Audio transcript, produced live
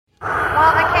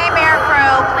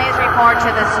report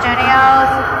to the studios.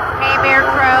 K-Beer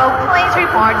crew, please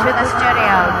report to the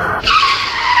studios.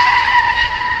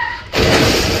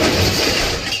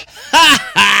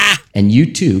 And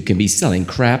you too can be selling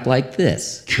crap like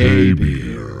this.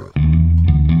 K-Beer.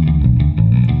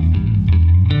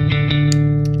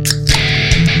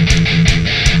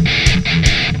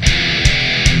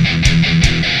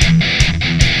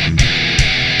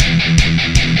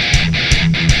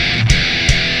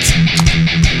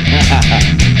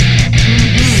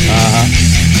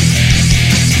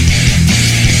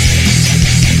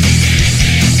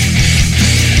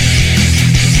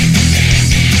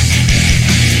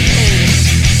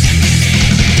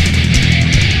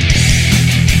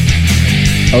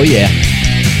 Oh yeah.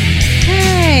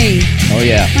 Hey, Oh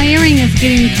yeah. my earring is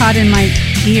getting caught in my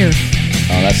ear.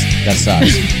 Oh, that sucks.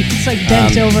 It's like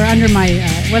bent over under my,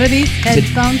 what are these?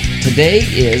 Headphones? Today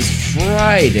is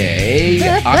Friday,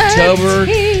 October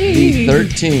the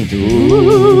 13th.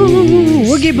 Ooh,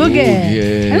 woogie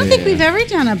boogie. Yeah. I don't think we've ever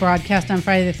done a broadcast on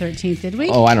Friday the 13th, did we?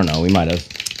 Oh, I don't know. We might have.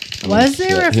 Was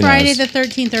there a Who Friday knows? the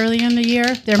 13th earlier in the year?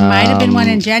 There might have been one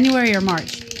in January or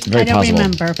March. Very I don't possible.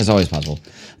 remember. It's always possible.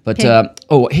 But,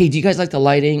 Okay. hey, do you guys like the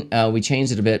lighting? We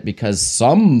changed it a bit because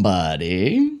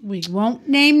somebody We won't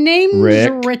name names,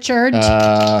 Rick, Richard.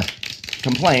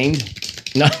 complained.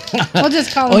 No. We'll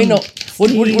just call Oh, him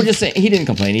we're just saying he didn't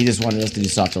complain. He just wanted us to do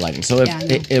softer lighting. So,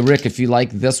 Rick, if you like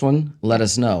this one, let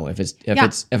us know. If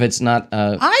it's not.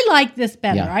 I like this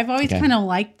better. Yeah, I've always okay. kind of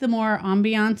liked the more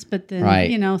ambiance, but then, Right.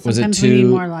 sometimes we need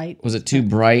more light. Was it too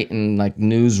bright and like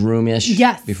newsroom-ish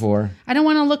Yes. before? I don't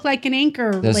want to look like an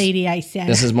anchor lady, I said.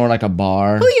 This is more like a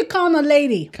bar, Who you calling a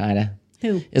lady? kind of.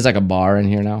 Who? It's like a bar in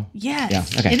here now. Yes.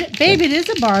 Yeah, okay. Babe, it is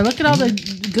a bar. Look at all the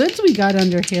goods we got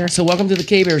under here. So welcome to the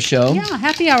K-Bear Show. Yeah,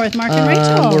 happy hour with Mark and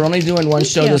Rachel. We're only doing one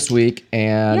Thank show you. this week,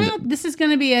 and Yeah, this is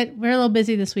going to be it. We're a little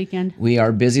busy this weekend. we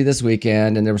are busy this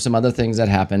weekend, and there were some other things that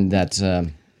happened that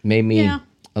made me Yeah.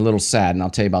 a little sad, and I'll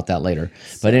tell you about that later.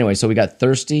 But anyway, so we got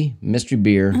Thirsty, Mystery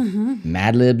Beer,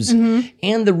 Mad Libs,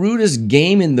 and the rudest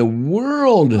game in the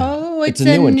world. Oh, it's a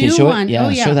new one. Can you show one. it? Yeah, Oh,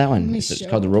 yeah. show that Let one. me It's show.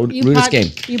 called the You Rudest Game.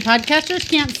 You podcasters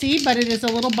can't see, but it is a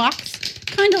little box,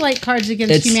 kind of like Cards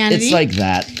Against Humanity. It's like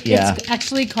that, yeah. It's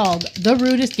actually called The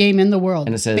Rudest Game in the World.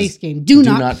 And it says, Space Game. Do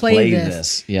not play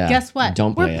this. Yeah. Guess what?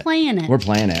 Don't play it. We're playing it. We're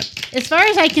playing it. As far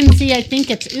as I can see, I think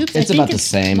it's It's I think about the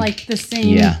same. Like the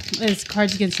same Yeah. as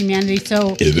Cards Against Humanity.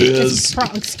 So It is.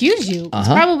 excuse you. It's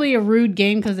probably a rude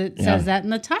game because it says that in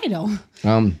the title.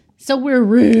 So we're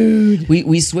rude.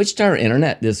 We switched our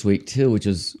internet this week too, which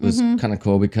was kind of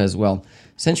cool because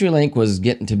CenturyLink was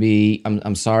getting to be.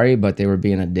 I'm sorry, but they were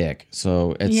being a dick.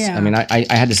 So it's. Yeah. I mean, I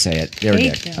had to say it. They're a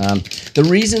Hate dick. them. The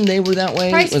reason they were that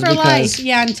way Price was for because life.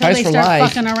 Yeah, until Price they for start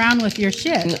Life- fucking around with your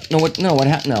shit. What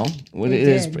happened? No, what it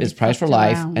is did. They is Price for fucked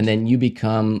Life, around. and then you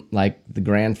become like the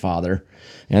grandfather,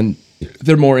 and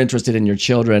they're more interested in your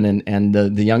children and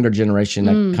the younger generation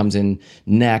that comes in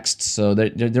next. So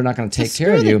they're not going to take care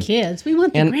Screw of you. the kids. We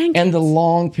want the grandkids. And the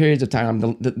long periods of time.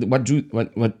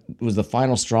 What was the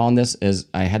final straw on this is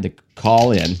I had to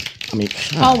call in. I mean,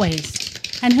 Always.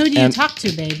 And who do you talk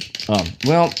to, babe? oh,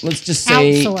 well, let's just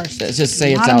say Outsourced. Let's just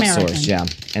say Not it's American. outsourced, yeah,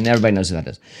 and everybody knows who that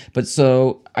is. But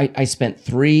so I spent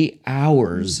 3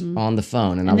 hours on the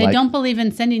phone, and I'm They like, don't believe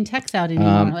in sending texts out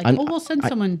anymore. I'm- we'll send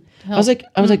someone to help.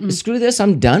 I was like, screw this,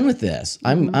 I'm done with this.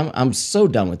 I'm so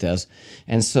done with this.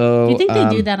 And so Do you think they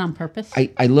do that on purpose?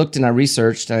 I looked and I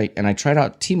researched and I tried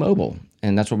out T-Mobile,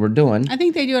 and that's what we're doing. I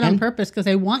think they do it on purpose because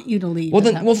they want you to leave. Well, at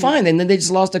then, that well, point. fine. Then they just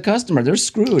lost a customer. They're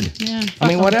screwed. Yeah, I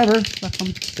mean, fuck 'em. whatever. Fuck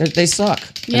 'em. They suck.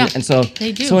 Yeah, and so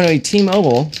they do. So anyway,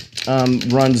 T-Mobile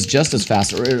runs just as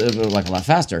fast, or like a lot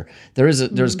faster.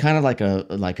 There's kind of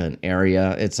like an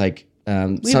area. It's like We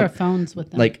have our phones with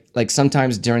them. like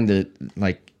sometimes during the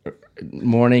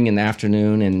morning and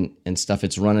afternoon and stuff,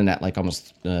 it's running at like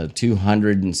almost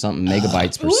 200 and something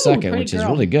megabytes per Ooh, second, pretty which is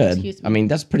girl. really good. Excuse me. I mean,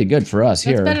 that's pretty good for us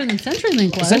That's here. better than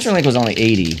CenturyLink was. CenturyLink was only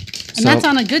 80. and that's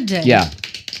on a good day. Yeah.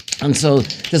 And so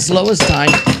the slowest time.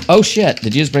 Oh shit!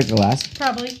 Did you just break the glass?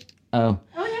 Probably. Oh.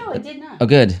 Oh, no, it did not. Oh,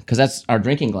 good, because that's our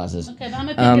drinking glasses. Okay, but I'm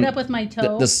going to pick it up with my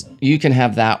toe. You can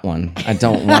have that one. I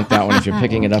don't want that one if you're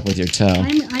picking it up with your toe.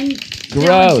 I'm Gross.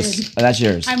 talented. Oh, that's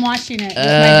yours. I'm washing it with my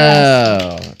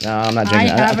dress. Oh no, I'm not I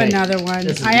drinking. have Okay. another one.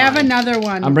 This is I have mine. another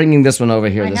one. I'm bringing this one over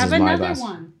here. I This have is my another glass.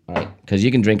 one. All right, because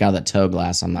you can drink out of that toe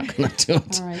glass. I'm not gonna do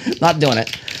it. All right. Not doing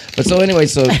it. But so anyway,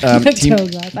 so The team- toe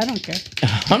glass. I don't care.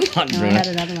 I'm not No, I doing had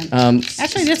it. another one.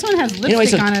 Actually, this one has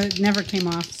lipstick so- on it. It never came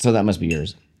off. So that must be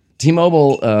yours.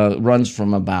 T-Mobile runs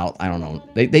from about, I don't know,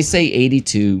 they say 80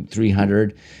 to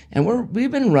 300, and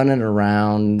we've been running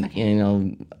around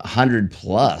 100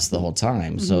 plus the whole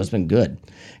time, so it's been good.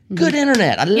 Good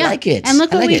internet. I like it. And look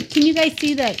can you guys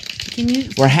see that?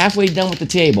 We're halfway done with the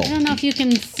table. I don't know if you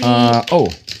can see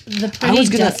the pretty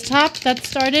gonna, desktop that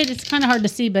started. It's kind of hard to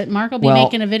see, but Mark will be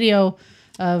making a video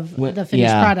of the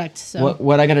finished product. So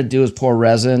what I got to do is pour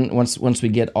resin once we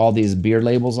get all these beer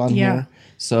labels on here.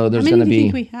 So there's going to be. How many do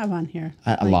you think we have on here?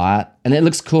 A lot, and it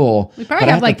looks cool. We probably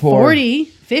have like 40,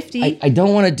 50. I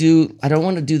don't want to do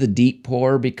the deep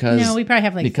pour because we probably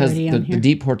have like 30 on here. The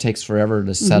deep pour takes forever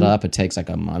to set up. It takes like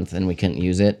a month, and we couldn't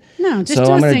use it. No, just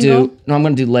so I'm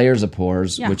going to do layers of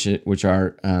pours, which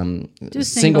are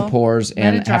single pours,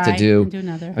 and have to do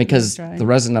another because the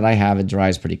resin that I have, it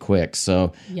dries pretty quick.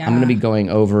 So I'm going to be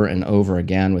going over and over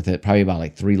again with it, probably about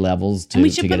like 3 levels. And we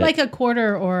should put like a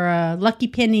quarter or a lucky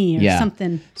penny or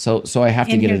something. So I have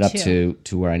to get it up to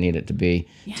where I need it to be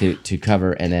to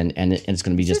cover, and it's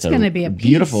going to be just a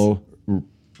beautiful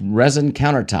resin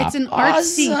countertop. It's an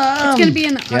artsy. It's going to be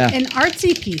an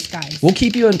artsy piece, guys. We'll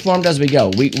keep you informed as we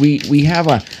go. We have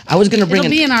a. I was going to bring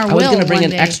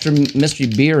an extra mystery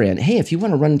beer in. Hey, if you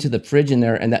want to run into the fridge in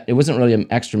there, and it wasn't really an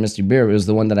extra mystery beer. It was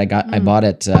the one that I bought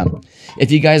at.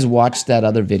 If you guys watched that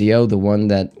other video, the one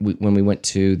that when we went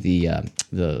to the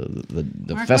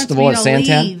festival at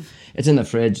Santan. It's in the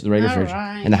fridge, the regular fridge,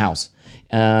 in the house.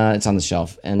 It's on the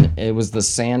shelf. And it was the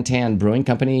Santan Brewing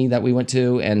Company that we went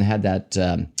to and had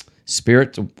that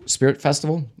Spirit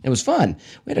Festival. It was fun.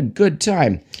 We had a good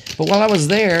time. But while I was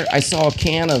there, I saw a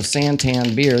can of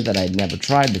Santan beer that I'd never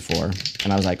tried before.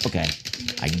 And I was like, okay,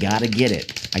 I got to get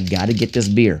it. I got to get this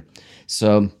beer.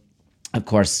 So, of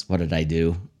course, what did I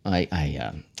do?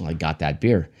 I got that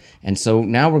beer. And so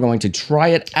now we're going to try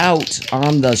it out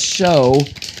on the show.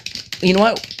 You know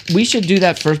what? We should do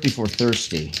that first before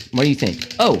Thirsty. What do you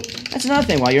think? Oh, that's another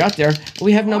thing. While you're out there,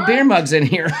 we have no beer mugs in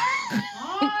here.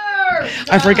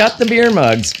 I forgot the beer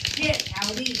mugs.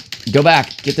 Go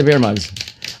back. Get the beer mugs.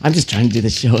 I'm just trying to do the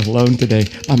show alone today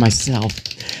by myself.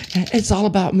 It's all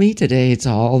about me today. It's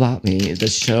all about me. The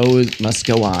show must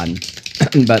go on.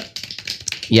 But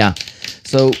yeah.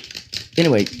 So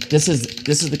anyway, this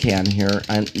is the can here,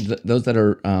 and those that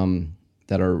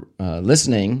are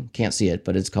listening can't see it,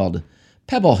 but it's called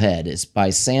Pebblehead. It's by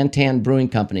Santan Brewing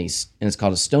Company, and it's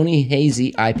called a Stony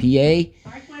Hazy IPA.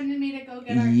 Mark wanted me to go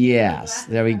get our Yes,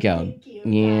 there we go.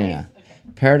 Yeah. Okay.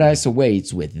 Paradise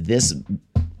awaits with this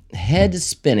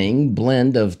head-spinning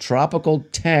blend of tropical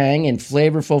tang and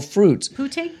flavorful fruits.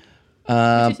 Pute?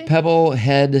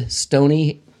 Pebblehead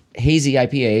Stony Hazy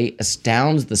IPA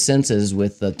astounds the senses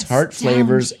with the tart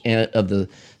flavors of the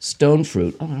stone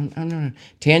fruit,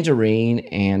 tangerine,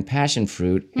 and passion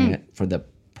fruit for the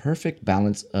perfect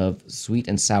balance of sweet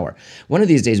and sour. One of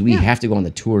these days, we have to go on the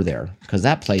tour there because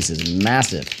that place is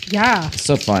massive. Yeah. It's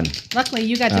so fun. Luckily,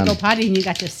 you got to go potty and you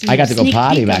got to see I got to go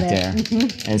potty back there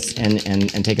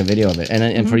and take a video of it.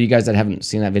 And for you guys that haven't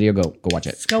seen that video, go watch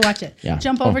it. Go watch it. Yeah.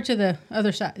 Jump over to the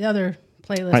other side, the other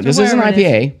playlist. Right, this is an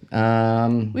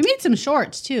IPA. We made some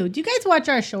shorts too. Do you guys watch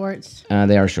our shorts?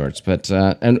 They are shorts, but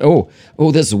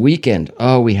this weekend,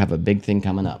 we have a big thing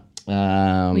coming up.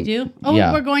 We do?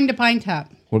 We're going to Pine Top.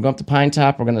 We're going up to Pine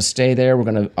Top. We're going to stay there. We're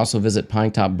going to also visit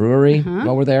Pine Top Brewery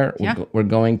while we're there. We're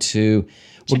going to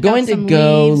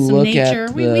go look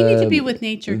at we need to be with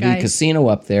nature, guys. The casino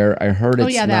up there. I heard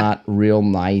it's not real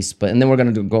nice, and then we're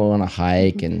going to go on a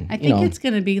hike and I think it's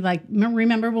going to be like,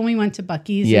 remember when we went to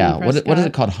Buc-ee's? Yeah, what is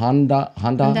it called? Honda.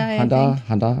 I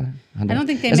don't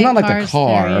think they. It's make not like the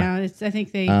car. There, yeah, I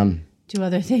think they do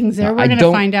other things there. We're going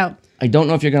to find out. I don't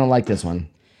know if you're going to like this one.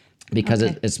 Because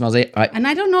it smells and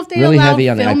I don't know if they really allow heavy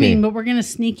on filming, but we're going to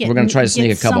sneak it. We're going to try to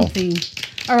sneak a couple. Something.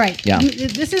 All right. Yeah.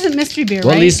 This isn't mystery beer,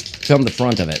 Well, right? at least film the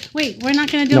front of it. Wait, we're not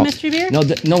going to do mystery beer? No,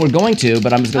 we're going to,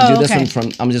 but I'm just going to do this one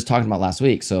from. I'm just talking about last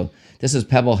week. So this is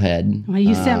Pebblehead. Well,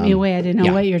 you sent me away. I didn't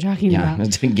know what you're talking about.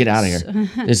 Get out of here.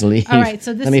 Just leave. All right.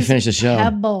 So let me finish the show.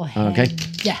 Pebblehead. Okay.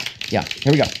 Yeah. Yeah.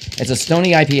 Here we go. It's a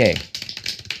Stony IPA.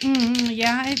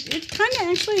 Yeah. It kind of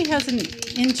actually has an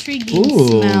intriguing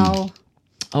smell.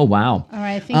 Oh, wow. All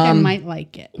right, I think I might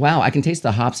like it. Wow, I can taste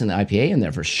the hops and the IPA in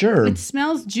there for sure. It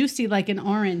smells juicy like an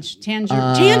orange.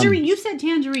 Tangerine. You said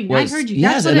tangerine. I heard you.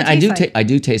 Yes, and I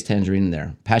do taste tangerine in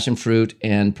there. Passion fruit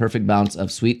and perfect balance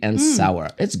of sweet and sour.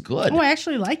 It's good. Oh, I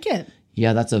actually like it.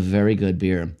 Yeah, that's a very good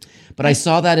beer. But I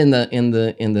saw that in the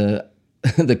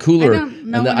the cooler. I don't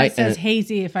know when it says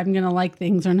hazy if I'm going to like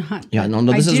things or not. Yeah, no,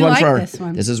 this is one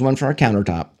for our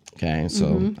countertop. Okay, so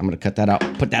I'm going to cut that out,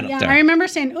 put that up there. I remember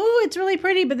saying, oh, it's really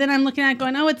pretty, but then I'm looking at it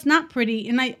going, oh, it's not pretty.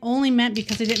 And I only meant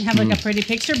because I didn't have like a pretty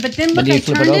picture. But then look, I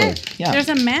turned it. Yeah. There's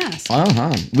a mask.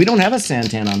 We don't have a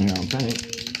Santan on here, I don't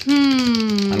think.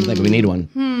 I don't think we need one.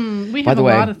 We have a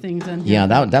lot of things in here.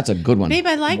 Yeah, that's a good one. Babe,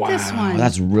 I like this one.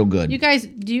 That's real good. You guys,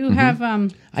 do you have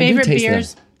favorite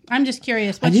beers? I'm just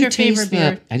curious. What's your favorite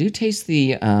beer? I do taste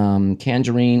the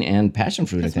tangerine and passion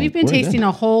fruit. I think we've been tasting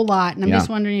a whole lot, and I'm just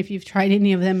wondering if you've tried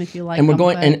any of them. If you like, and we're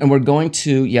going and we're going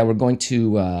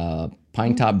to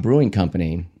Pine Top Brewing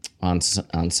Company on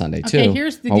Sunday too. Okay,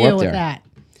 here's the deal with that.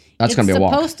 That's going to be a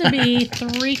walk. It's supposed to be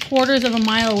 3/4 of a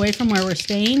mile away from where we're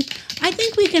staying. I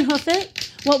think we can hoof it.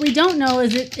 What we don't know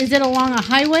is it along a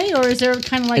highway, or is there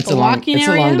kind of like a walking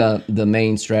area? It's along the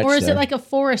main stretch. Or is it like a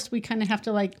forest? We kind of have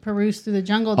to like peruse through the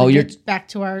jungle to get back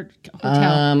to our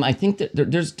hotel. I think that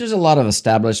there's a lot of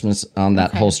establishments on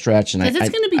that whole stretch, and because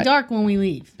it's going to be dark when we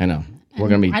leave. I know. We're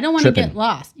going to be I don't want to get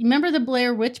lost. You remember the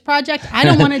Blair Witch Project? I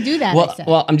don't want to do that.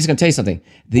 well, I'm just going to tell you something.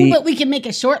 But we can make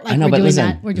it short like we're doing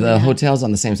that. The hotel's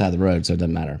on the same side of the road, so it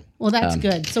doesn't matter. Well, that's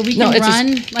good. So we can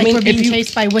run we're being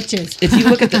chased by witches. If you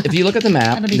look at the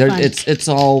map, it's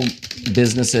all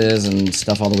businesses and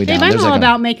stuff all the way down. I'm all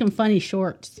about making funny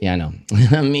shorts. Yeah, I know.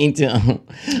 Me too.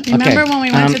 Remember when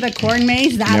we went to the corn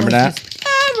maze? That was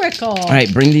hysterical. All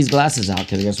right, bring these glasses out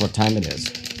because guess what time it is?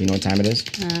 Do you know what time it is?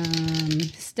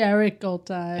 Hysterical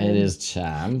time. It is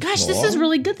time. Gosh, this is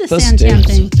really good, this Santan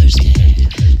thing.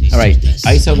 All right,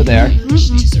 ice over there.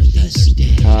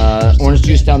 Orange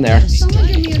juice down there. Someone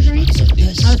give me a drink.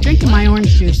 I was drinking my orange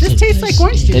juice. This tastes like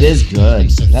orange juice. It is good.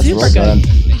 That's real good.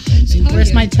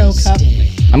 Where's my toe cup?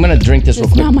 I'm gonna drink this real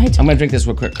quick. I'm gonna drink this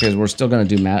real quick because we're still gonna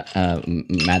do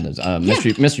Madness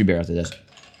mystery beer after this.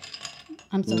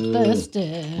 I'm so thirsty.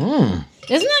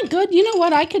 Isn't that good? You know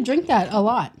what? I could drink that a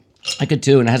lot. I could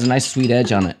too, and it has a nice sweet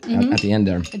edge on it at the end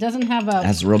there. It doesn't have a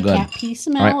that's real good. cat pee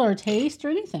smell or taste or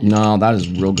anything. No, that is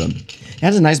real good. It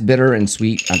has a nice bitter and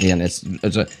sweet at the end.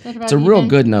 It's a real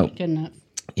good note. Good enough.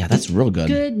 Yeah, that's real good.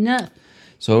 Good enough.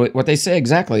 So what they say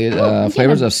exactly,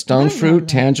 flavors of stone fruit,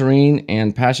 tangerine,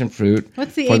 and passion fruit for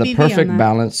the perfect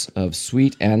balance of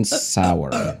sweet and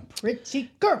sour. Pretty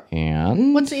girl.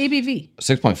 And what's the ABV?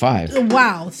 6.5.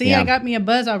 Wow. See, I got me a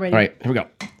buzz already. All right, here we go.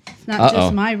 It's not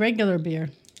just my regular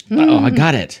beer. I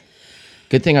got it.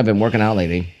 Good thing I've been working out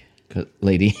lately.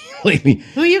 Lady.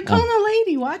 Who you calling a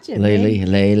lady? Watch it.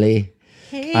 Lady.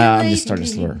 Hey, I'm just starting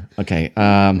to slur. Okay.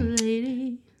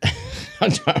 Lady.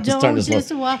 I'm starting to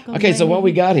slur. Okay, so what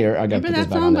we got here? I got to put this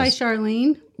back on this. Remember that song by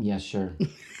Charlene? Yeah, sure.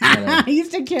 I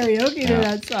used to karaoke to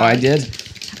that song. Oh, I did?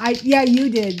 Yeah, you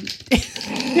did.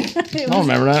 I don't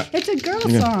remember that. It's a girl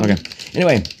song. Okay.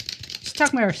 Anyway. She's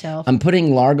talking about herself. I'm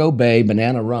putting Largo Bay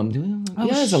Banana Rum.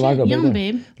 It's a Largo Bay.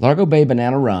 Babe. Largo Bay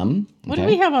Banana Rum. What do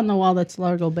we have on the wall that's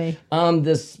Largo Bay?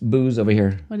 This booze over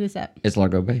here. What is that? It's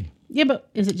Largo Bay. Yeah, but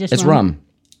is it just It's rum.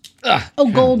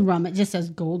 Gold rum. It just says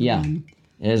gold rum.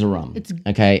 It is a rum. It's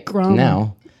okay.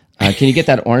 Now, can you get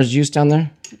that orange juice down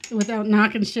there? Without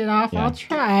knocking shit off, I'll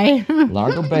try.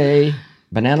 Largo Bay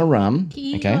Banana Rum.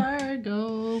 Okay.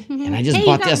 Largo. And I just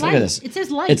bought this. Look at this. It says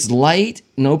light. It's light,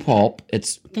 no pulp.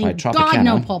 It's by Tropicana. God,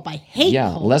 no pulp. I hate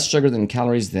pulp. Less sugar than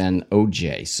calories than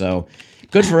OJ. So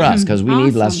good for us because we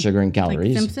need less sugar and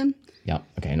calories. Like Simpson? Yeah.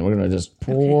 Okay. And we're going to just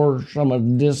pour some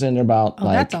of this in about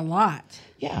that's a lot.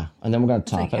 Yeah. And then we're going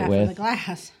to top it with. The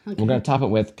glass. Okay. We're going to top it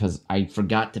with, because I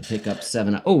forgot to pick up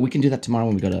 7. Oh, we can do that tomorrow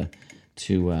when we go to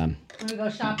when we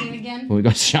go shopping again? When we go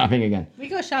shopping again. We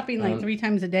go shopping like 3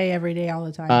 times a day, every day, all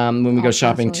the time. When we go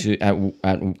shopping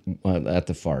at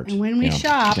the Fart. And when we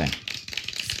shop,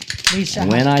 we shop.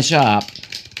 And when I shop.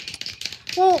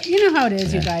 Well, you know how it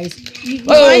is, you guys. You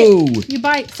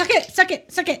buy. Suck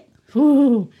it.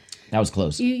 Ooh. That was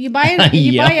close. You buy it.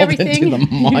 You buy everything. Into the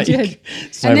mic. You did.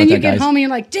 And then you get home and you're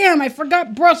like, damn, I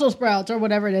forgot Brussels sprouts or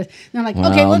whatever it is. And they're like,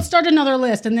 okay, let's start another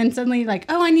list. And then suddenly like,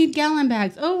 oh, I need gallon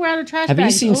bags. Oh, we're out of trash bags. Have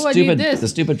you seen the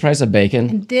stupid price of bacon?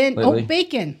 And then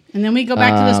bacon. And then we go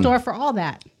back to the store for all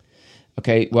that.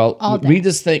 Okay, well, read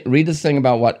this thing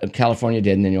about what California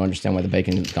did, and then you'll understand why the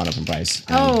bacon has gone up in price.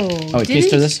 Can you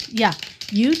stir this? Yeah.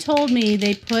 You told me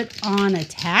they put on a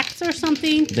tax or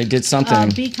something. They did something.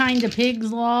 Be kind to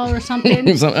pigs law or something.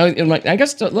 I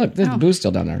guess, look, there's booze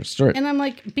still down there. Stir it. And I'm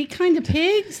like, be kind to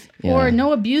pigs or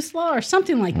no abuse law or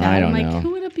something like that. I don't know.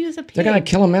 Who would abuse a pig? They're going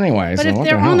to kill them anyway. But if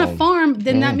they're on a farm,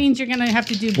 then that means you're going to have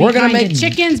to do be kind to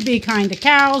chickens, be kind to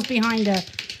cows, be kind to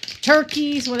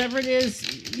turkeys, whatever it is,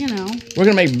 We're going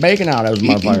to make bacon out of those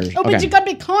motherfuckers. But you got to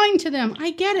be kind to them.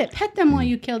 I get it. Pet them while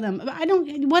you kill them. I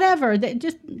don't, whatever.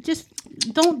 Just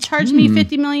don't charge me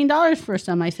 $50 million for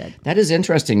some, I said. That is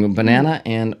interesting. Banana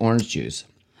and orange juice.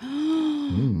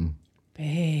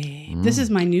 Babe, this is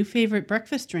my new favorite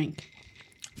breakfast drink.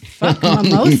 Fuck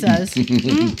mimosas.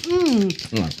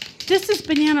 This is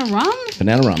banana rum?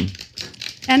 Banana rum.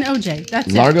 And OJ.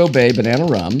 That's Largo Bay banana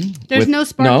rum. There's no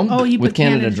sparkle. No, you with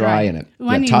Canada Dry in it.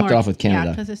 Well, topped off with Canada.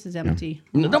 Yeah, because this is empty.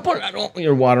 No, don't put.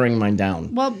 You're watering mine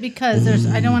down. Well, because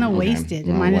I don't want to waste it.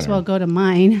 It might as well go to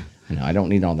mine. No, I don't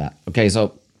need all that. Okay,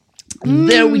 so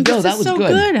there we go. That was so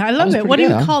good. I love it. What do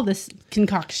you call this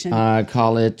concoction? I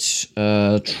call it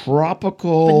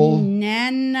tropical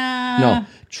banana. No,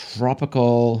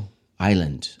 tropical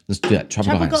island. Let's do that.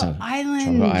 Tropical island.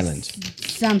 Tropical island.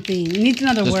 Something. It needs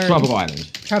another word. Tropical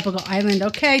island. Tropical island.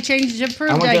 Okay, change is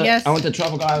approved, I guess. I want the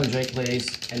tropical island drink, please.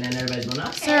 And then everybody's going,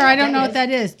 okay, sir, I don't know what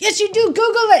that is. Yes, you do.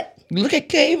 Google it. Look at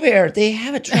K-Bear. They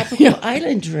have a tropical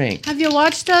island drink. Have you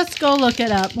watched us? Go look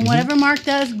it up. And whatever Mark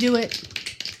does, do it.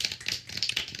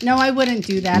 No, I wouldn't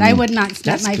do that. I would not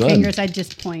snap my fingers. I'd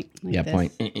just point. Like this.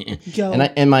 Point. Go.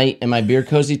 And my beer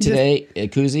cozy today,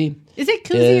 koozie. Is it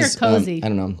koozie or cozy? I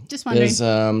don't know. Just wondering. Is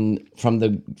from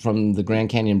the Grand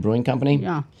Canyon Brewing Company.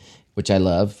 Yeah. Which I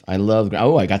love.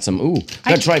 Oh, I got some.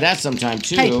 Gotta try that sometime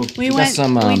too. Hey, we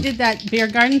did that beer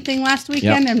garden thing last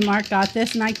weekend, and Mark got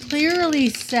this, and I clearly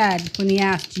said when he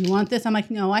asked, "Do you want this?" I'm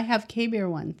like, "No, I have K-Beer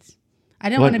ones. I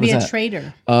don't want to be a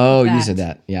trader." Oh, you said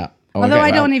that. Yeah. Oh, although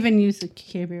I don't even use the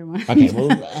K-Beer one. Okay, well,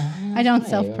 I don't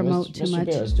self-promote too much.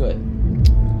 Beer, let's do it.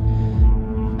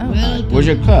 Where's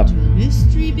your cup?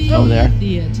 Over there.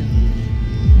 Theater.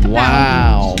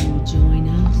 Wow.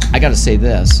 I got to say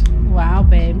this. Wow,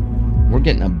 babe. We're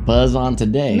getting a buzz on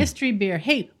today. Mystery beer.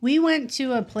 Hey, we went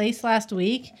to a place last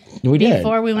week. We did.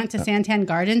 Before we went to Santan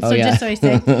Gardens. So just so I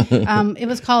say, it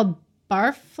was called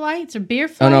Bar Flights or Beer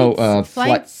Flights? Oh, no,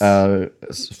 Flights.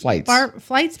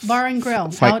 Flights Bar and Grill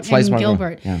out in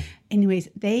Gilbert. Yeah. Anyways,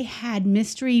 they had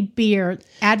mystery beer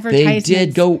advertisements. They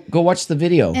did. Go watch the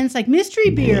video. And it's like mystery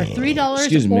beer, $3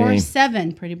 or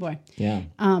 $7, pretty boy. Yeah.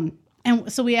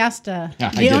 And so we asked,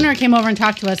 the owner came over and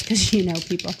talked to us because you know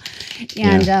people.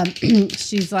 And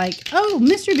she's like, oh,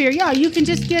 mystery beer. Yeah, you can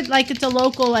just get like it's a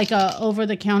local, like a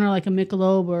over-the-counter, like a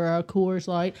Michelob or a Coors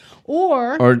Light.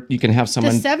 Or you can have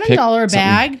someone the $7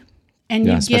 bag and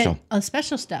you get a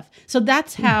special stuff. So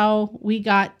that's how we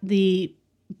got the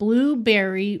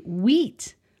blueberry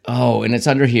wheat. Oh, and it's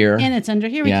under here.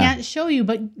 We can't show you,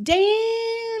 but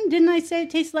damn, didn't I say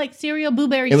it tastes like cereal,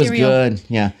 blueberry cereal? It was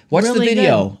good. Yeah. Watch the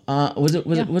video.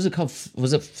 Was it called?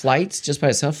 Was it Flights just by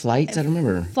itself? Flights? I don't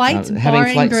remember. Flights Bar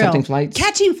and Grill. Something Flights.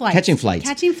 Catching Flights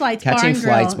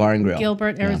Bar and Grill.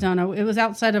 Gilbert, Arizona. It was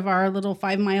outside of our little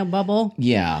 5-mile bubble.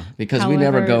 Yeah, because we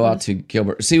never go out to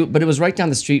Gilbert. See, but it was right down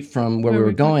the street from where we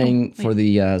were going for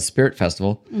the Spirit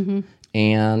Festival,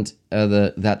 and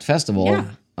that festival. Yeah.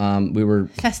 We were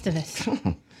Festivus.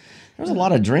 There was a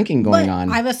lot of drinking going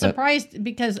on. I was surprised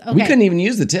because we couldn't even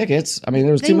use the tickets. I mean,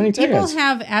 there was too many tickets. People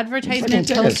have advertisement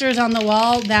posters on the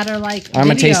wall that are like I'm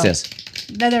gonna taste this.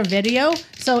 That are video.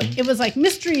 So it was like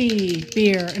mystery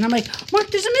beer, and I'm like, Mark,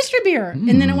 there's a mystery beer,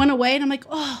 and then it went away, and I'm like,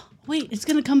 oh. Wait, it's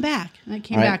gonna come back. And it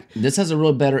came back. This has a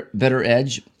real better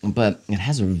edge, but it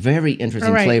has a very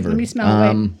interesting flavor. Let me smell it.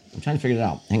 I'm trying to figure it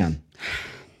out. Hang on.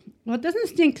 Well, it doesn't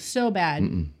stink so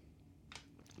bad.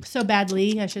 So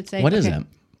badly, I should say. What is it?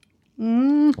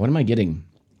 What am I getting?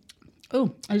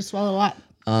 Oh, I just swallowed a lot.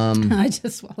 I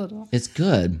just swallowed a lot. It's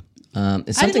good.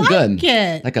 It's something good.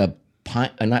 It. Like a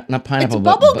not pineapple, it's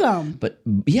bubble gum. But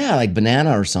yeah, like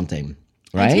banana or something,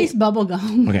 right? I taste bubble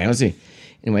gum. Okay, let's see.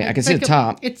 Anyway, I can see the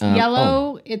top. It's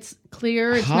yellow. It's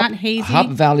clear. It's not hazy. Hop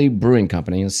Valley Brewing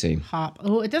Company. Let's see. Hop.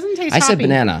 Oh, it doesn't taste. I said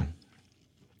banana.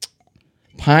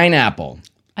 Pineapple.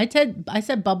 I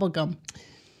said bubble gum.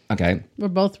 Okay. We're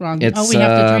both wrong. We have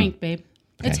to drink, babe.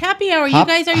 Okay. It's happy hour. You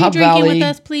guys, are you drinking Valley, with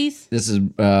us, please? This is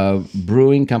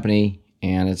Brewing Company,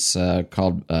 and it's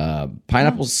called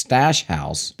Pineapple Stash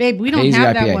House. Babe, we don't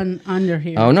have that one under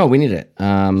here. Oh, no, we need it.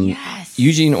 Yes.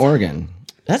 Eugene, Oregon.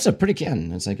 That's a pretty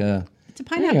can. It's like a... It's a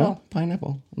pineapple.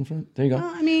 Pineapple in front. There you go.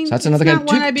 Well, I mean, so that's another can.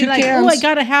 I'd be like, oh, I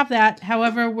gotta have that.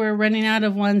 However, we're running out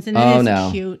of ones, and it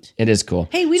is cute. It is cool.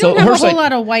 Hey, we don't have a whole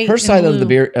lot of white. Her side of the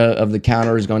beer of the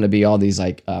counter is going to be all these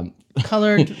like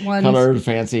colored ones, colored,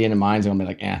 fancy, and mine's going to be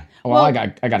like, Well, I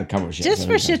got to cover shit. Just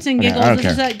for shits and giggles,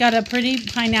 it's got a pretty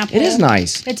pineapple. It is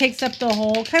nice. It takes up the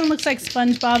whole. Kind of looks like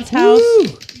SpongeBob's house. Ooh.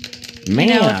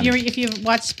 Man. You know, if you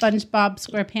watch SpongeBob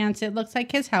SquarePants, it looks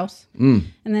like his house.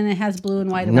 And then it has blue and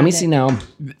white. Let me see now.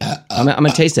 I'm gonna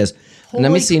taste this. Holy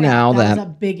let me see crap, now that was a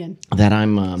big one. That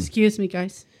I'm. Excuse me,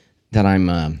 guys. That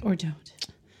I'm. Or don't.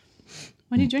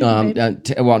 What are you drinking, babe?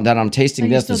 That I'm tasting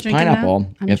this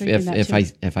pineapple.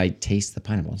 If I taste the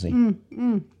pineapple, see.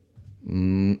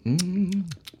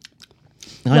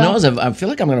 I know. I feel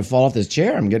like I'm going to fall off this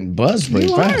chair. I'm getting buzzed pretty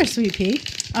fast. You are, sweet pea.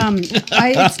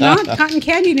 It's not cotton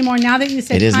candy anymore now that you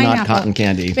said pineapple. It is not cotton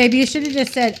candy. Baby, you should have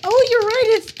just said, oh, you're right,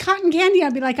 it's cotton candy.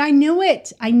 I'd be like, I knew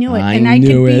it. And I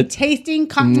could be tasting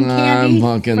cotton candy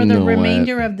for the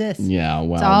remainder of this. Yeah,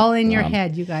 well. It's all in your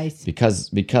head, you guys.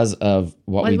 Because of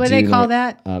what we do. What do they call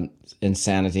that?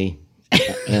 Insanity.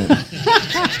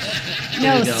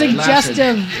 No,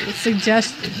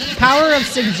 power of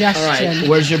suggestion. All right,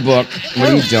 where's your book? What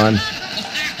are you doing?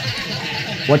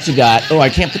 What you got? Oh, I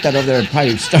can't put that over there. It'd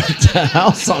probably start the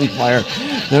house on fire.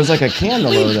 There's like a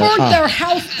candle over there. We burnt their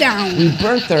house down. We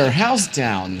burnt their house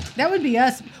down. That would be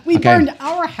us. We burned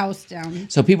our house down.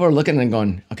 So people are looking and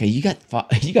going, okay, you got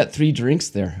 3 drinks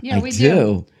there. Yeah, we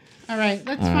do. All right,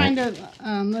 let's find it.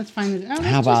 Oh,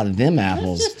 how about them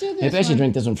apples? Let's just do this. Maybe I should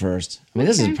drink this one first. I mean,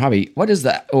 this is probably, what is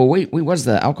that? Oh, wait, what's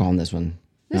the alcohol in this one?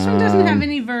 This one doesn't have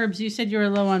any verbs. You said you were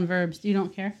low on verbs. You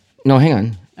don't care? No, hang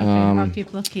on. Okay, I'll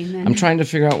keep looking then. I'm trying to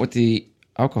figure out what the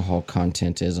alcohol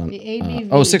content is on. The ABV.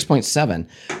 6.7.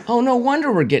 Oh, no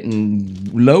wonder we're getting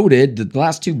loaded. The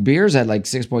last 2 beers had like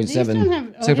 6.7,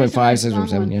 6.5,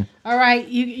 6.7. Yeah. All right,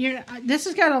 you're. This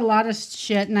has got a lot of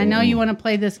shit, and I know you want to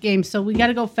play this game, so we got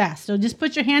to go fast. So just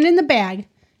put your hand in the bag,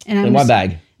 in what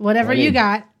bag? Whatever you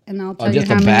got, and I'll tell you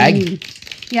how many. Bag? You need.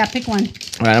 Yeah, pick one.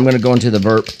 All right, I'm going to go into the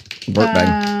burp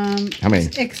bag. How many?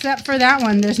 Except for that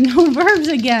one. There's no verbs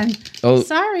again. Oh,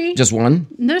 sorry. Just one?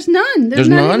 There's none. There's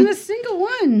not even a single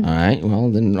one. All right.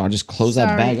 Well, then I'll just close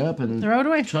that bag up and throw it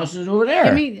away. Toss it over there.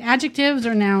 Give me adjectives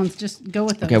or nouns. Just go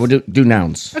with those. Okay, we'll do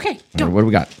nouns. Okay, go. Right, what do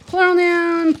we got? Plural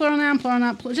noun,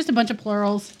 just a bunch of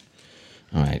plurals.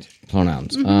 All right, plural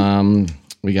nouns. Mm-hmm.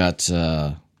 We got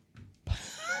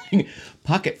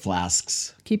pocket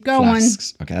flasks. Keep going.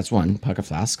 Flasks. Okay, that's one. Pocket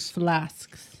flasks.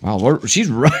 Flasks. Wow, she's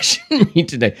rushing me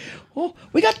today. Oh,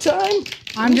 we got time.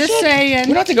 I'm just saying.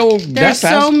 We don't have to go that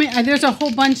fast. There's a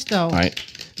whole bunch, though. All right.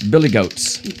 Billy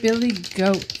goats. Billy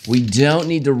goats. We don't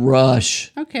need to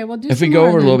rush. Okay, we'll do If we go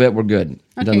over a little bit, we're good.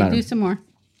 It doesn't matter. Do some more.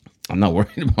 I'm not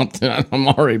worried about that. I'm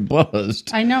already buzzed.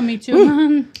 I know, me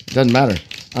too. Doesn't matter.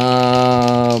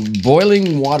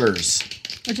 Boiling waters.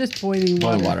 Or just boiling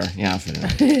water. Boiling water. Yeah, I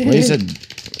forget. Well, you said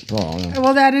plural. No.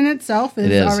 Well, that in itself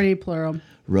is already plural.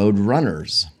 Road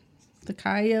runners. The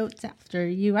coyotes after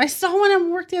you. I saw one at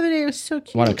work the other day. It was so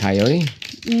cute. What, a coyote?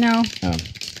 No. Oh,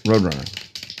 road runner.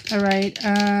 All right.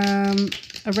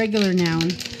 A regular noun.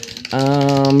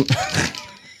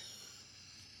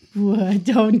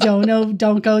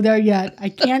 Don't go there yet. I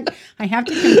can't. I have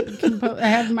to. I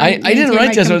have my. I didn't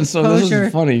write this one, so this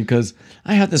is funny because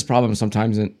I have this problem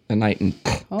sometimes at night. And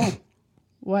oh,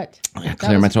 what? I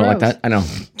clear my throat like that. I know.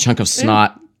 Chunk of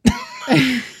snot.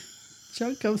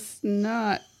 Chunk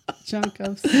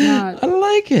of snot. I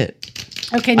like it.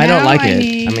 Okay, now I don't like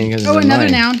it. I mean, another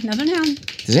noun.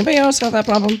 Does anybody else have that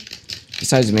problem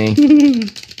besides me?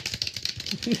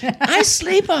 I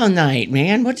sleep all night,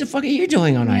 man. What the fuck are you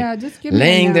doing all night? Yeah, just give me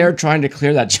laying there trying to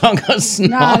clear that chunk of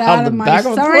snot out of the back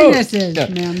of the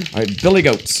throat. Man. All right, Billy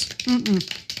goats.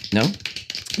 No?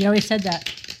 You already said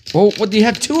that. Well, what do you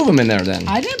have 2 of them in there then?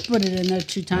 I didn't put it in there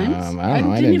 2 times. I don't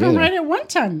know. I didn't even write it 1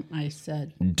 time. I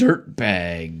said dirt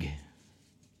bag.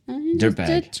 Dirt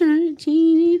bag. Just a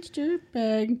teenage dirt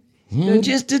bag.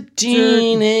 Just a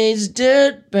teenage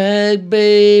dirt bag,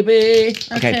 baby.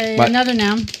 Okay, another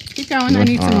noun. Keep going. I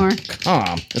need some more.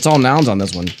 It's all nouns on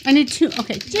this one. I need 2.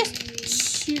 Okay,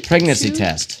 just pregnancy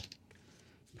test.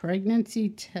 Pregnancy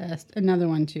test. Another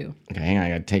one too. Okay, hang on. I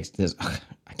gotta taste this.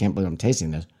 I can't believe I'm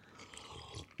tasting this.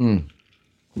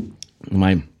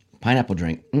 My pineapple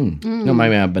drink. No,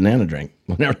 my banana drink.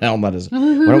 Whatever the hell that is.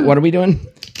 What are we doing?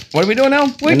 What are we doing now?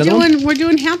 We're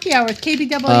doing happy hour with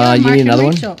KBWL. You need another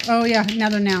one? Oh yeah,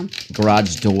 another noun.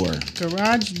 Garage door.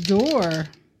 Garage door.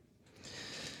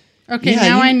 Okay,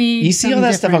 now I need. You see all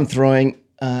that stuff I'm throwing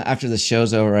after the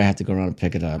show's over? I have to go around and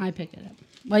pick it up. I pick it up.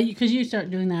 Well, because you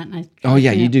start doing that, and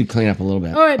you do clean up a little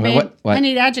bit. All right, babe. What? I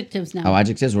need adjectives now. Oh,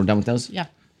 adjectives. We're done with those. Yeah.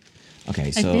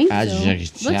 Okay, so I think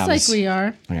adjectives. Looks like we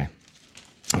are. Okay.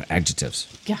 Adjectives.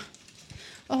 Yeah.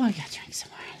 Oh, I gotta drink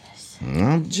some more of this.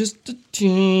 I'm just a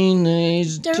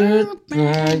teenage dirt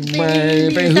bag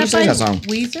baby. Who sang that song?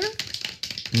 Weezer?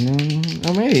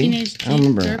 Oh, maybe. Teenage I don't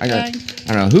remember. I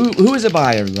don't know. Who is it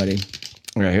by, everybody?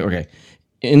 Okay.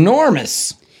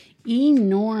 Enormous. I'm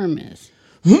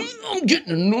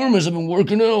getting enormous. I've been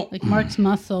working out. Like Mark's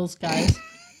muscles, guys.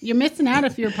 You're missing out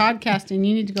if you're podcasting.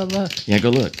 You need to go look. Yeah, go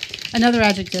look. Another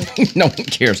adjective. No one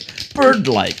cares.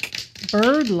 Bird-like.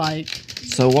 Bird-like.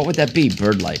 So what would that be?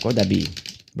 Bird-like. What would that be?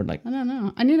 Bird-like. I don't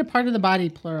know. I need a part of the body,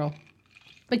 plural.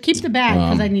 But keep the bag,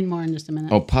 because I need more in just a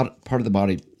minute. Oh, part of the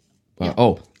body. Yeah.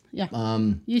 Yeah.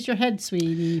 Use your head,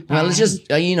 sweetie. Well, let's just,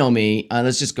 you know me.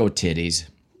 Let's just go titties.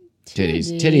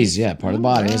 Titties, yeah, part of the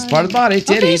body. It's part of the body,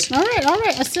 titties. Okay. All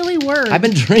right. A silly word. I've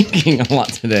been drinking a lot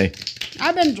today.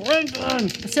 A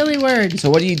silly word. So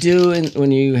what do you do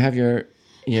when you have your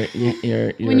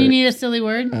when you need a silly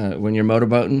word? When you're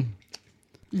motorboating?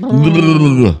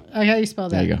 Okay, how do you spell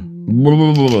that? There you go.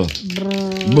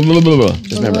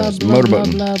 Just remember,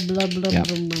 motorboating.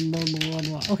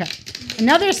 Okay.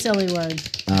 Another silly word.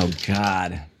 Oh,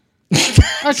 God.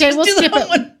 Okay, we'll skip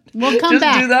it. We'll come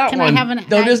back. Just do that one. I have an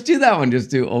just do that one. Just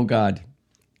do, oh, God.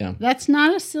 Yeah. That's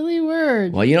not a silly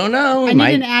word. Well, you don't know. I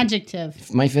need an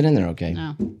adjective. Might fit in there, okay.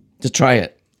 No. Just try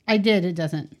it. I did. It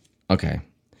doesn't. Okay.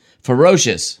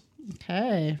 Ferocious.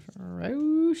 Okay.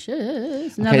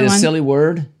 Ferocious. Another one. The silly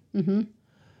word. Mm-hmm.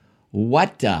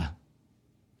 What the?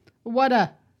 What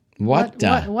a? What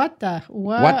the? What the?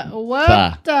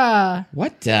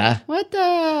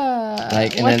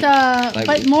 Like,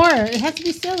 but more. It has to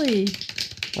be silly.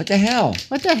 What the hell?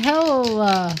 What the hell?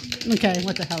 Okay,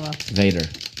 what the hell? Vader.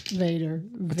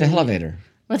 What the elevator?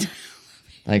 What?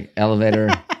 Like elevator.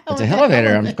 It's a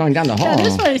elevator. I'm going down the hall. Yeah,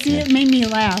 this way. See, it made me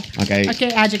laugh. Okay. Okay,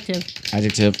 adjective.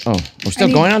 Oh, we're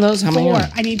still going on those? How many?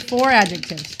 I need 4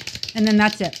 adjectives, and then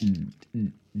that's it.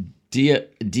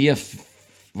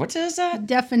 What is that?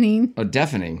 Deafening. Oh,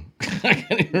 deafening. I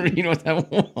can't even read what that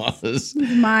was.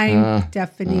 Mine.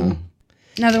 Deafening.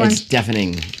 Another one. It's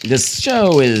deafening. This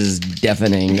show is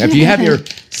deafening. If you have your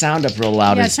sound up real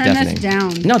loud, it's deafening. Turn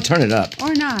this down. No, turn it up.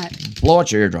 Or not. Blow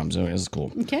out your eardrums. Oh, this is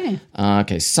cool. Okay.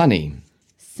 Okay, sunny.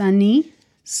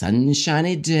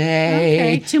 Sunshiny day.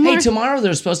 Okay, 2 more. Hey, tomorrow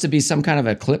there's supposed to be some kind of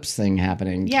eclipse thing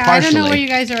happening. Yeah, partially. I don't know where you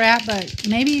guys are at, but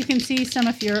maybe you can see some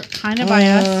if you're kind of by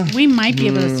us. We might be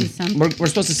able to see some. We're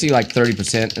supposed to see like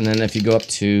 30%, and then if you go up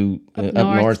to up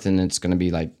north, and it's going to be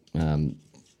like.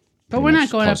 But we're not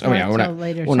going up until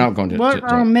later. We're not going to.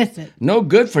 We'll miss it. No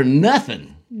good for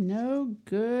nothing. No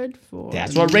good for.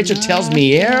 That's what Rachel tells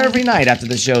me every night after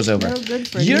the show's over. No good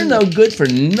for. You're no good for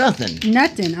nothing.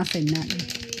 Nothing. I'll say nothing.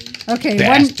 Okay,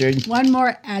 bastard. One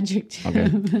more adjective.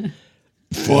 Okay.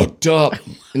 Fucked up.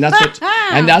 And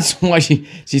that's why she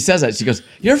says that. She goes,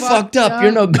 "You're fucked up.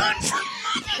 You're no good for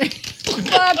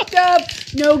fucked up.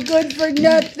 No good for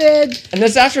nothing." And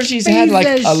that's after she's had like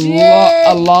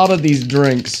a lot of these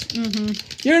drinks. Mm-hmm.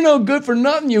 You're no good for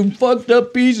nothing, you fucked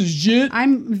up piece of shit.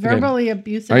 I'm verbally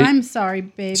abusive. I'm sorry,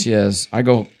 babe. She is. I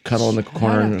go cuddle in the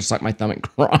corner and suck my thumb and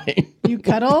cry. You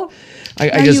cuddle? I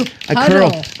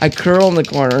curl in the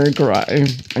corner and cry. Okay.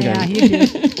 Yeah, you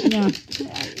do. Yeah.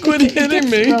 Quit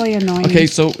hitting me. It's really annoying. Okay,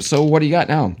 so what do you got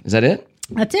now? Is that it?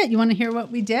 That's it. You want to hear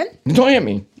what we did? Don't hit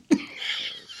me.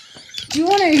 Do you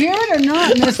want to hear it or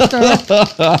not, mister?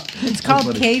 It's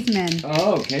called Cavemen.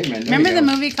 Oh, Cavemen. Remember the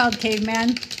movie called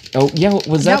Caveman? Oh, yeah.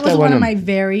 That was one of my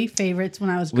very favorites when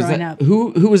I was growing up.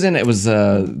 Who was in it? It was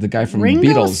the guy from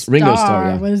Beatles. Ringo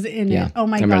Starr was in it. Oh,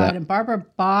 my God. That. And Barbara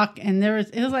Bach. And it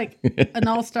was like an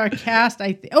all-star cast.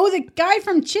 The guy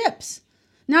from Chips.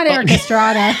 Not Eric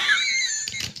Estrada.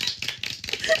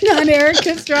 Not Eric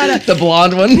Estrada. The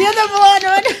blonde one? Yeah, the blonde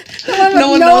one. The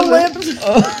one with no lips.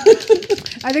 Oh.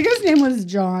 I think his name was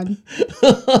John.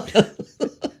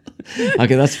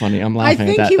 Okay, that's funny. I'm laughing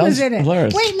at that. I think he was in it.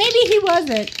 Hilarious. Wait, maybe he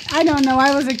wasn't. I don't know.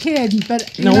 I was a kid,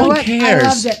 but you know one what? Cares. I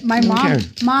loved it. My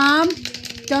mom,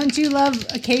 don't you love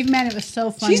a Caveman? It was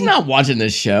so funny. She's not watching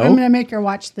this show. I'm going to make her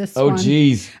watch this one. Oh,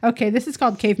 jeez. Okay, this is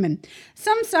called Caveman.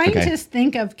 Some scientists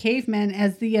think of cavemen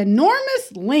as the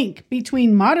enormous link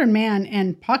between modern man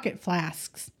and pocket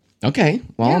flasks. Okay.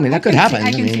 Well, yeah, that could happen.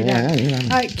 I can see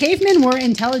that. Cavemen were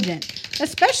intelligent,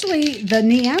 especially the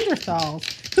Neanderthals,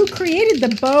 who created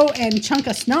the bow and chunk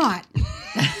of snot.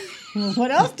 What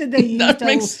else did they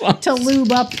use to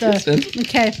lube up the...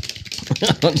 Okay.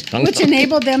 Which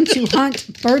enabled them to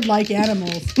hunt bird-like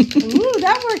animals. Ooh,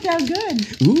 that worked out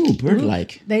good. Ooh,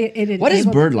 bird-like. What is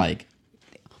bird-like?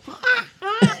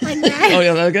 Oh,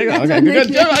 yeah. Okay,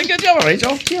 good job,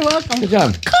 Rachel. You're welcome. Good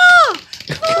job.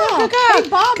 Hey,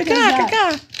 Bob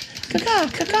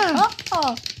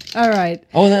All right.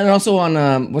 Oh, and then also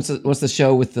on what's the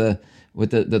show with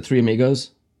the Three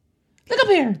Amigos? Look up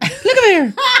here. Look up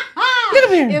here. Look up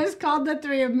here. It was called The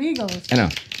Three Amigos. I know.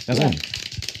 That's right.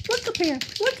 Look up here.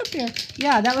 Look up here.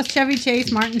 Yeah, that was Chevy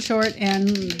Chase, Martin Short, and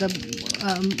the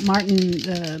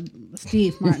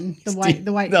Steve Martin,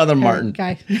 the other Martin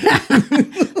guy. Look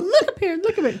up here.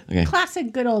 Look up here. Okay.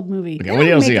 Classic, good old movie. Okay, what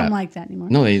else you got? Them like that anymore.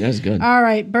 No, that's good. All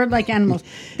right, bird-like animals.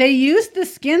 They used the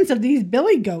skins of these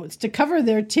billy goats to cover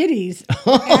their titties.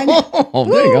 And,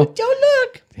 there you go. Don't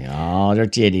look. Oh, their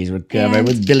titties were covered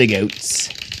with billy goats.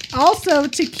 Also,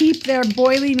 to keep their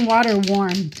boiling water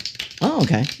warm. Oh,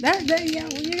 okay. Yeah,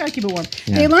 well, you gotta keep it warm.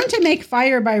 Yeah. They learned to make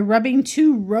fire by rubbing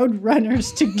two road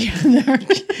runners together.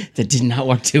 That did not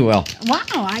work too well.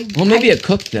 Wow. Maybe it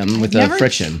cooked them with the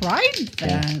friction. Tried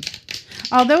that. Yeah.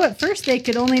 Although at first they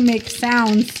could only make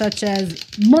sounds such as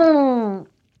brrr.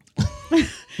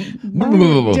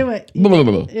 Do it. You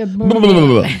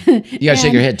gotta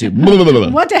shake your head too.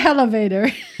 What the elevator?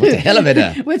 What the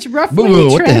elevator? Which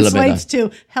roughly translates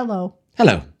to hello.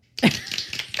 Hello.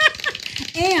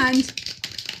 And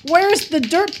where's the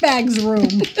dirtbag's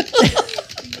room?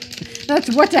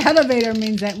 That's what the elevator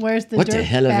means. That where's the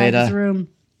dirtbag's room?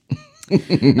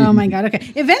 Oh my God.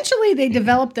 Okay. Eventually, they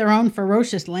developed their own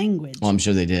ferocious language. Oh, I'm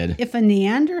sure they did. If a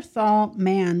Neanderthal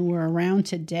man were around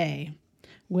today,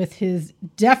 with his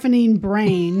deafening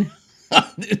brain,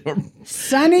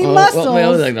 sunny muscles,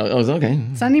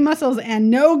 sunny muscles,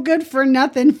 and no good for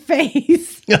nothing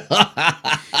face,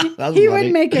 he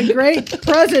would make a great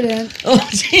president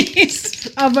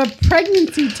of a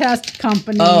pregnancy test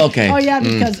company. Oh, okay. Oh yeah,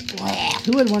 because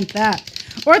who would want that?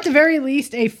 Or at the very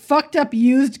least, a fucked up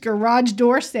used garage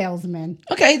door salesman.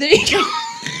 Okay, there you go.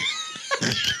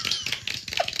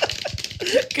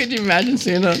 Could you imagine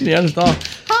seeing a Neanderthal?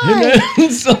 Hi.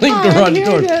 Selling garage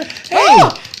doors. Hey,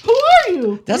 who are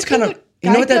you? That's kind of,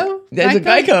 you know what that? That's a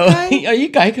Geico. Are you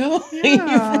Geico?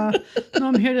 Yeah. No,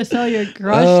 I'm here to sell your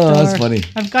garage door. Oh, that's funny.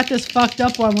 I've got this fucked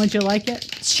up one. Would you like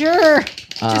it? Sure.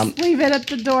 Just leave it at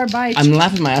the door. Bye. I'm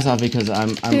laughing my ass off because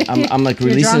I'm like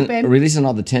releasing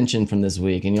all the tension from this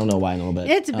week, and you'll know why in a little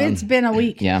bit. It's been a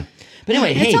week. Yeah. But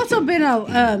anyway, it's also been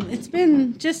it's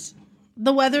been just.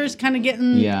 The weather's kind of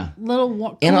getting a little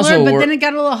cooler, but then it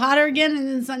got a little hotter again,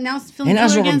 and now it's feeling cooler again. And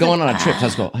as we're going on a trip,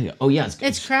 let's go. Oh yeah,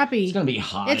 it's crappy. It's gonna be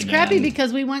hot. It's crappy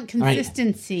because we want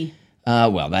consistency. Right.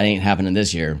 Well, that ain't happening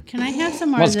this year. Can I have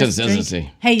some more of this consistency?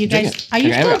 Drink? Hey, you guys, are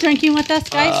you still drinking with us,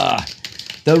 guys?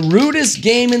 The rudest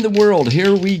game in the world.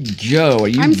 Here we go. Are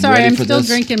you? I'm sorry, ready for I'm still this?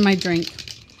 drinking my drink.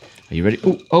 Are you ready?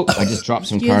 Oh! I just dropped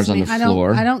some cards on the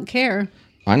floor. I don't care.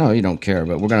 I know you don't care,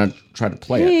 but we're gonna try to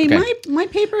play it. Okay. My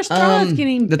paper straw is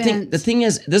getting bent. The thing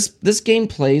is, this game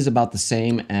plays about the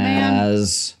same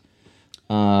as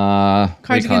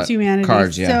Cards Against Humanity.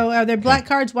 Cards, yeah. So are there black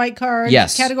cards, white cards,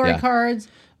 category cards?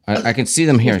 I can see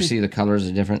them here. See the colors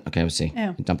are different. Okay, let's see.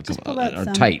 Oh, dump a couple are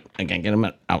tight. I can't get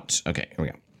them out. Okay, here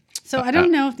we go. So I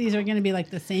don't know if these are going to be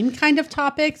like the same kind of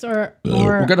topics or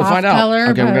we're gonna find out.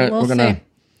 Okay, we're gonna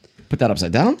put that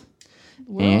upside down.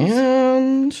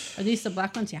 And are these the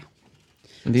black ones? Yeah.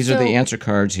 These are the answer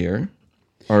cards here.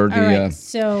 Or the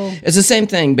so it's the same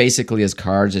thing basically as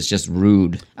cards. It's just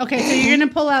rude. Okay, so you're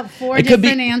gonna pull out four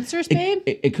different answers, babe.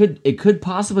 It could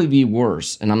possibly be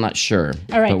worse, and I'm not sure.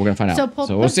 All right, but we're gonna find out. So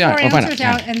we'll see. Four answers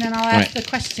out, and then I'll ask the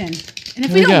question. And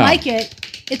if we don't like it,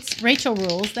 it's Rachel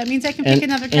rules. That means I can pick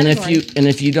another category. And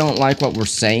if you don't like what we're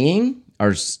saying. Or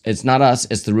it's not us.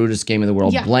 It's the rudest game in the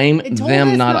world. Yeah. Blame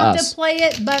them, not us. To play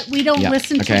it, but we don't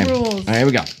listen to rules. All right, here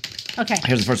we go. Okay.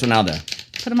 Here's the first one out there.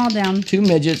 Put them all down. Two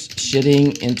midgets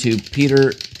shitting into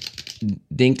Peter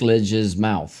Dinklage's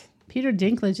mouth. Peter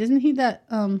Dinklage, isn't he that?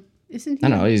 Isn't he?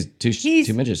 No, he's two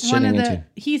midgets shitting into.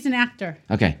 He's an actor.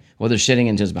 Okay, well they're shitting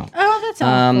into his mouth. Oh, that's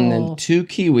awful. And two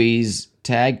Kiwis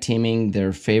tag teaming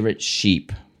their favorite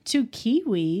sheep. Two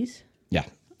Kiwis. Yeah.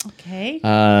 Okay.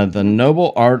 The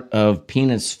noble art of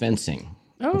penis fencing.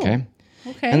 Oh. Okay.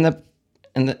 Okay.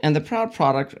 And the proud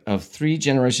product of 3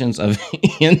 generations of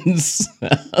incest.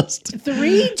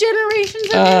 3 generations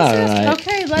of incest? Right.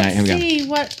 Okay, let's see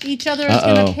what each other is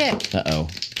going to pick.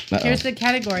 Here's the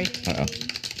category.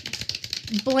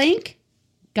 Blank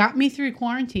got me through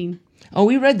quarantine. Oh,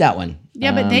 we read that one.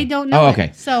 Yeah, but they don't know. Oh, okay.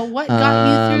 It. So what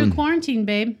got you through quarantine,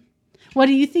 babe? What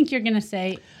do you think you're going to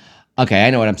say? Okay,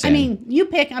 I know what I'm saying. I mean, you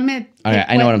pick. I'm going to pick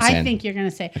I know what I'm saying. I think you're going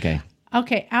to say. Okay.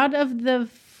 Okay, out of the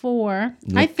 4,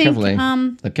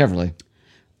 Look carefully.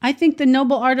 I think the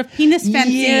noble art of penis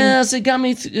fencing. Yes, it got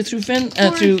me through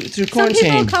quarantine. Some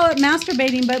people call it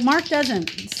masturbating, but Mark doesn't.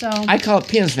 So I call it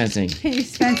penis fencing.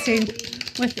 Penis fencing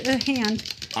with a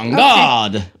hand. On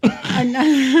God.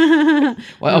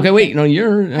 Well, okay, wait. No,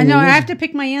 you're. I know. I have to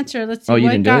pick my answer. Let's see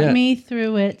what got me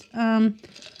through it. You're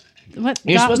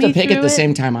supposed to pick at the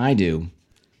same time I do.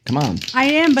 Come on. I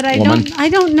am, but I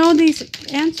don't know these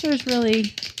answers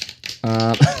really.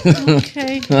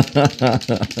 Okay.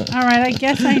 All right. I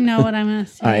guess I know what I'm going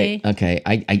to say. All right. Okay.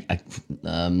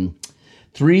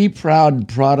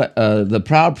 The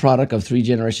proud product of 3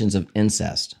 generations of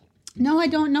incest. No, I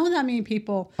don't know that many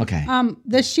people. Okay.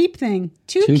 The sheep thing.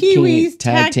 Two Kiwis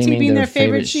tag teaming their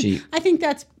favorite sheep. I think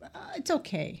that's it's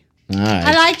okay. All right.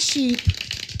 I like sheep.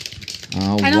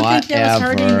 I don't think that was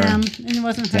hurting them, and it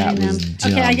wasn't hurting them.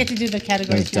 Dumb. Okay, I get to do the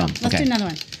categories now. Let's do another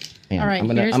one. Yeah. All right,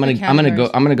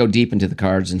 I'm gonna go deep into the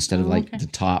cards instead of like the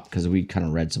top because we kind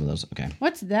of read some of those. Okay.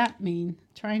 What's that mean?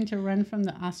 Trying to run from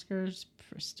the Oscars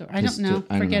store. I don't know.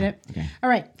 Forget it. Okay. All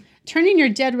right. Turning your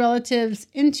dead relatives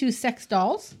into sex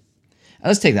dolls.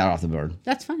 Let's take that off the board.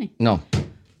 That's funny. No.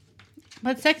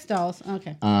 But sex dolls.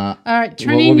 Okay. All right.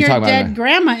 Turning your dead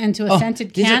grandma into a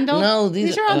scented candle.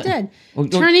 These are all dead.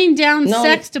 Turning down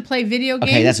sex to play video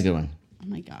games. Okay, that's a good one. Oh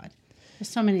my God. There's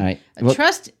so many. All right.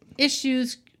 Trust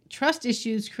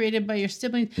issues created by your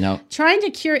siblings. No. Trying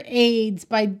to cure AIDS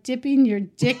by dipping your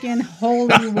dick in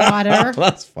holy water.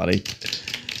 That's funny.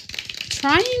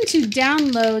 Trying to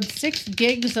download 6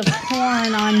 gigs of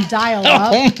porn on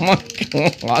dial-up. Oh my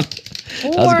God. That's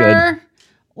good.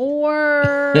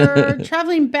 Or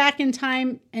traveling back in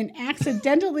time and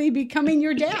accidentally becoming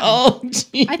your dad. Oh,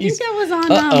 jeez. I think that was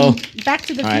on Back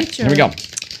to the Future. Here we go.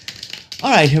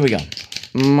 All right, here we go.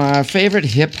 My favorite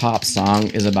hip hop song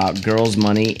is about girls,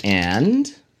 money,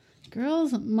 and...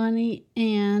 Girls, money,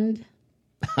 and...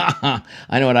 I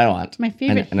know what I want. My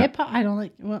favorite hip hop... I don't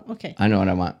like... Well, okay. I know what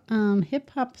I want. Hip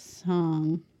hop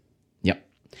song. Yep.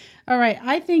 All right.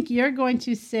 I think you're going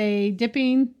to say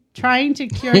trying to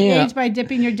cure AIDS by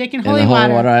dipping your dick in holy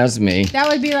water. That's me. That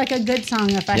would be like a good song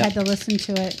if I had to listen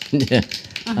to it. Yeah.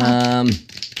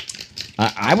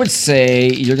 I would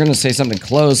say you're going to say something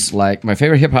close, like my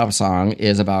favorite hip hop song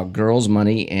is about girls,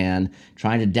 money, and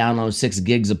trying to download 6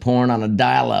 gigs of porn on a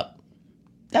dial-up.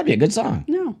 That'd be a good song.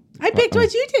 No. I picked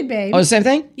what you did, babe. Oh, the same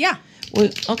thing? Yeah. Well,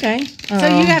 okay. So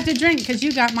you have to drink because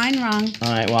you got mine wrong.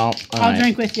 All right. Well, I'll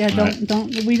drink with you.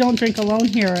 We don't drink alone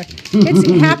here.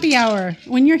 It's happy hour.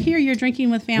 When you're here, you're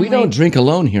drinking with family. We don't drink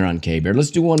alone here on K-Bear.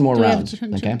 Let's do one more round.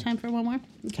 Okay. Time for one more.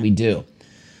 Okay. We do.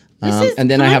 And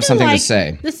then I have something to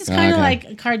say. This is kind of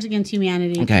like Cards Against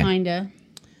Humanity. Okay. Kinda.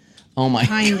 Oh my.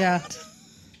 Kinda.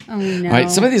 Oh no. All right.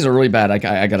 Some of these are really bad.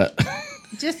 I gotta.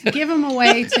 Just give them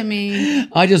away to me.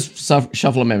 I just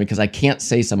shuffle them in because I can't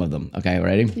say some of them. Okay,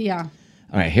 ready? Yeah.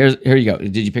 All right, here you go.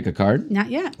 Did you pick a card?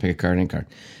 Not yet. Pick a card and card.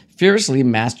 Fiercely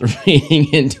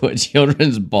masturbating into a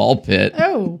children's ball pit.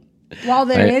 Oh, while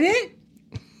they're in it?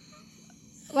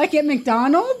 Like at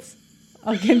McDonald's?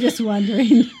 Okay, I'm just wondering.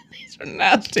 These are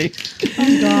nasty.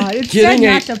 Oh, God. It's said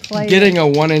not to play Getting a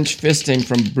 1-inch fisting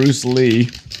from Bruce Lee.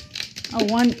 A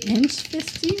 1-inch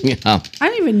fisting? Yeah. I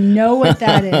don't even know what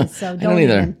that is, so don't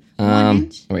either. Even. 1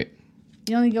 inch? Wait.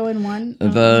 You only go in one?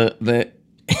 The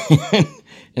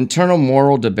internal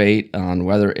moral debate on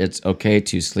whether it's okay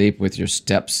to sleep with your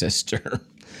stepsister.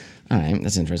 All right,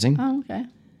 that's interesting. Oh, okay.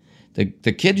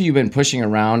 The kid you've been pushing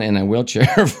around in a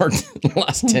wheelchair for the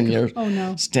last 10 years. Oh,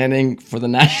 no. Standing for the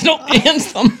national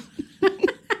anthem.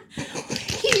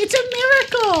 It's a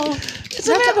miracle. It's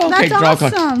a miracle. Okay, that's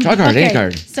awesome. Draw a card, any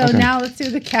card. So now let's see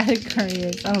what the category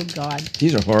is. Oh, God.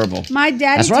 These are horrible. My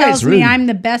daddy tells me I'm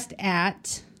the best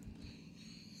at...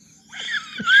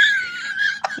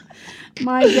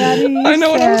 My daddy I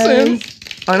know what I'm saying.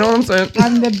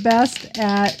 I'm the best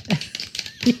at...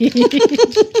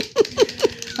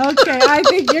 Okay, I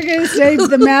think you're going to say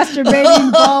the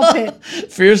masturbating ball pit.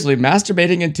 Fiercely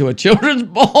masturbating into a children's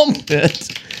ball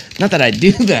pit. Not that I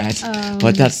do that,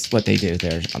 but that's what they do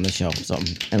there on the show. So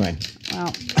anyway.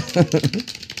 Wow.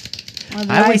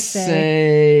 I would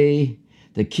say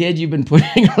the kid you've been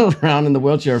putting around in the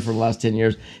wheelchair for the last 10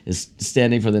 years is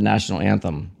standing for the national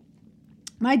anthem.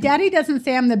 My daddy doesn't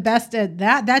say I'm the best at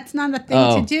that. That's not a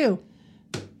thing to do.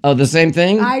 Oh, the same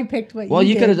thing? I picked what you did. Well,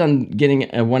 you could have done getting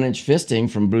a 1-inch fisting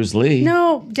from Bruce Lee.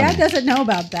 No, Dad doesn't know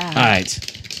about that. All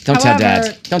right. Don't tell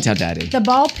Dad. Don't tell Daddy. The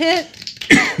ball pit,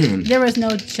 there was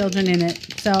no children in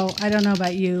it. So I don't know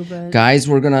about you, but guys,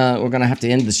 we're gonna have to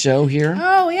end the show here.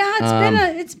 Oh yeah,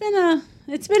 it's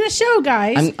been a show,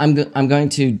 guys. I'm going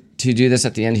to do this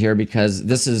at the end here because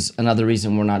this is another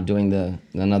reason we're not doing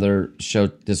another show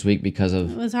this week because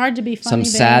of it was hard to be funny, some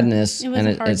sadness. It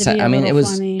was hard to be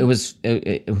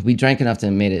funny. We drank enough to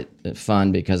made it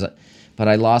fun but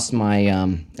I lost my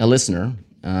a listener,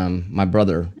 my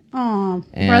brother. Oh,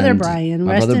 brother Brian.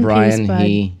 My brother Brian,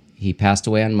 he passed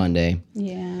away on Monday.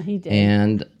 Yeah, he did.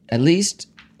 And at least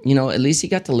he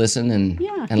got to listen and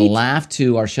laugh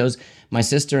to our shows. My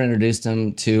sister introduced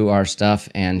him to our stuff,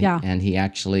 and he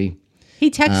actually... He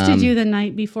texted you the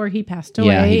night before he passed away.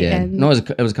 Yeah, he did. No,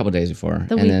 it was a couple of days before.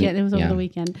 It was over the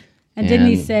weekend. And didn't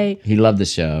he say... He loved the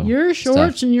show. Your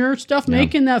shorts and your stuff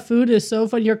making that food is so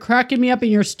fun. You're cracking me up in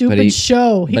your stupid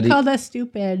show. He called us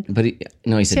stupid. But he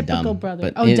said dumb. Typical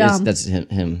brother. But dumb. That's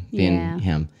him being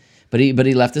him. But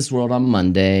he left this world on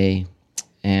Monday,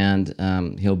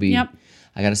 and he'll be... Yep.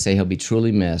 I got to say, he'll be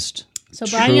truly missed. So,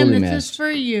 Brian, this is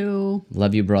for you.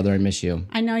 Love you, brother. I miss you.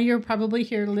 I know you're probably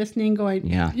here listening going,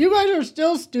 you guys are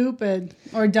still stupid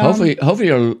or dumb. Hopefully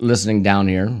you're listening down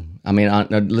here. I mean,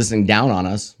 listening down on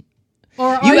us.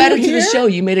 Or you added to the show.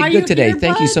 You made it good today.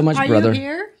 Thank you so much, brother. Are you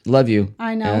here? Love you.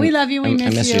 I know. We love you. We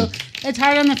miss you. It's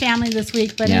hard on the family this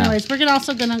week. But anyways, we're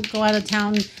also going to go out of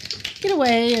town, get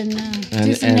away and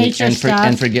do some nature stuff.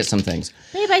 And forget some things.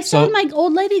 Babe, I still have my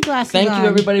old lady glasses Thank you,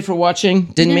 everybody, for watching.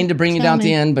 Didn't mean to bring you down at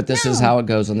the end, but this is how it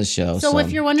goes on the show. So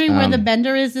if you're wondering where the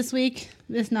bender is this week,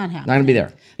 it's not happening. Not going to be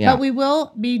there. Yeah. But we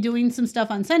will be doing some stuff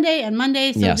on Sunday and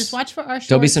Monday. So just watch for our shows.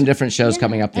 There'll be some different shows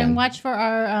coming up then. And watch for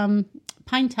our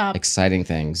Pine Top. Exciting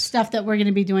things. Stuff that we're going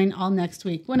to be doing all next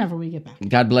week, whenever we get back.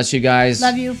 God bless you guys.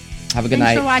 Love you. Have a good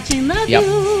night. Thanks for watching. Love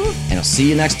you. And I'll see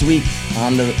you next week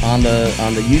on the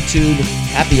YouTube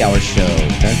Happy Hour show.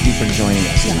 Thank you for joining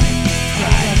us tonight.